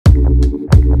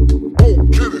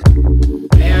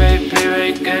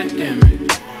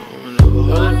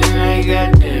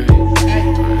goddamn it.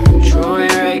 Control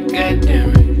it right, goddamn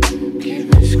it.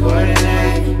 Keep it score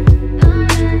tonight.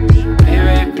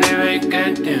 Play right,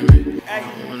 goddamn it.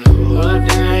 On the whole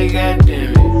thing,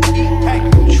 goddamn it.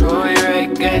 Control it right,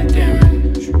 goddamn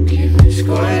it. Keep it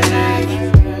score tonight.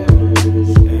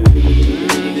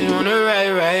 Just wanna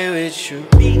ride with you.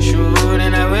 True,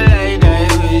 then I will die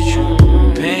with you.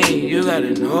 Pain, you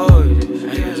gotta know this. I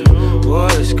got some war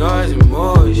scars and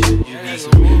motion. You got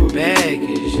some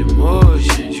baggage,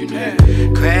 emotions. You know,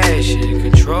 crashing,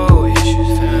 control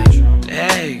issues.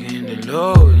 Lagging and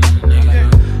loading, nigga.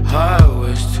 Heart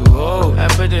was too old. I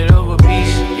put it over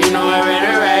peace. You know I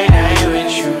rather ride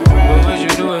with you. What would you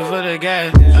do it for the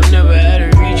guy? I'm never out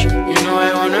of reach. You know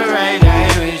I wanna ride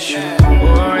with you.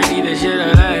 Or I need the shit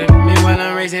alive. Meanwhile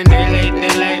I'm racing daylight,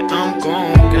 I'm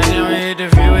gone. Goddamn, I hit the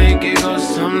freeway, get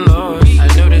ghosts, I'm lost. I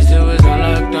noticed it was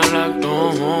unlocked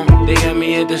on home. They got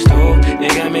me at the stove, they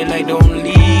got me like don't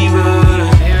leave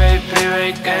us. Play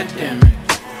right, goddamn it.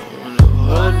 I wanna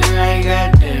hold it right,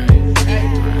 goddamn it.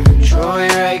 Control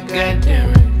it right, goddamn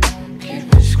it.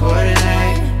 Keep it score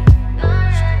tonight.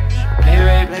 Play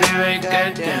right,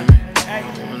 goddamn it. I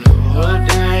wanna hold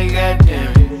it right,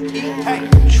 goddamn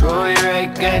it. Control it right,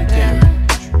 goddamn it.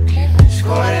 Keep it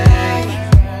score tonight.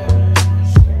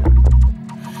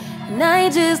 And I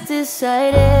just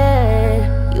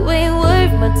decided you ain't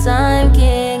worth my time.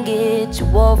 Can't get you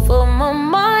off of my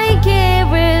mind,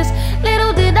 can't rest.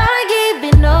 Little did I give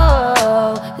it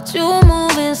all, but you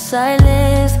move in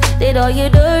silence. Did all your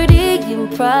dirty in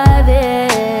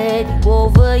private. You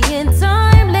over your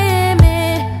time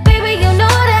limit. Baby, you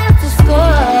know that's the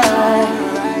score.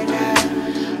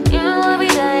 You know I'll be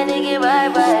dying to get right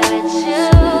with you,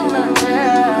 my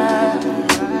girl.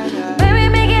 Baby,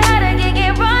 make it hard to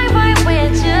get right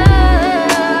with you.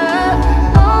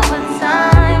 Over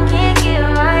time, can't get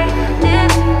right. Did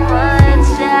too much,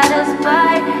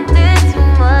 satisfied. Did too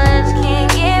much, can't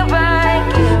get right,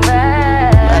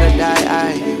 Gotta die,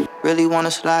 I really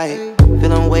wanna slide.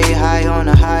 Feeling way high on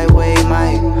the highway,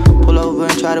 might pull over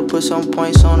and try to put some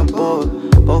points on the board.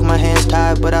 Both my hands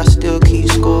tied, but I still keep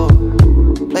score.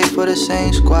 Play for the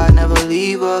same squad, never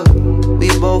leave her. We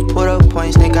both put up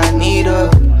points, think I need her.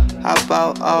 Hop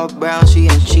out all brown, she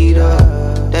ain't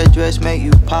cheetah. That dress make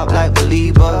you pop like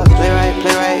Believer. Play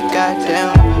right,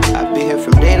 goddamn. I be here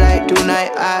from daylight to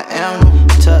night, I am.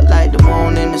 Tucked like the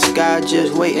moon in the sky,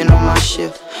 just waiting on my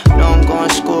shift. Know I'm going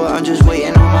to school, I'm just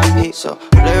waiting on my beat. So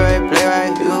play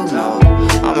right, you know.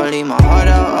 I'ma leave my heart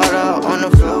out on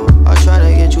the floor. I'll try to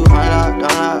get you unlocked.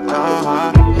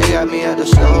 They got me at the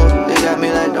store, they got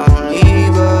me like don't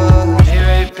leave us.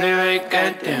 Play right,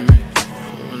 goddamn it. I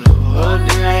wanna hold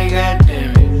it right,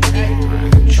 goddamn it.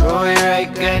 Control it right,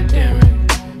 goddamn it.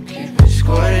 Keep it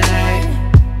score tonight.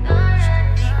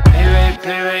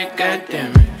 Play right,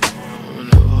 goddamn it. I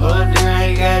wanna hold it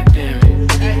right, goddamn it.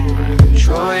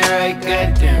 Control it right,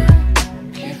 goddamn it.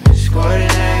 Keep it score tonight.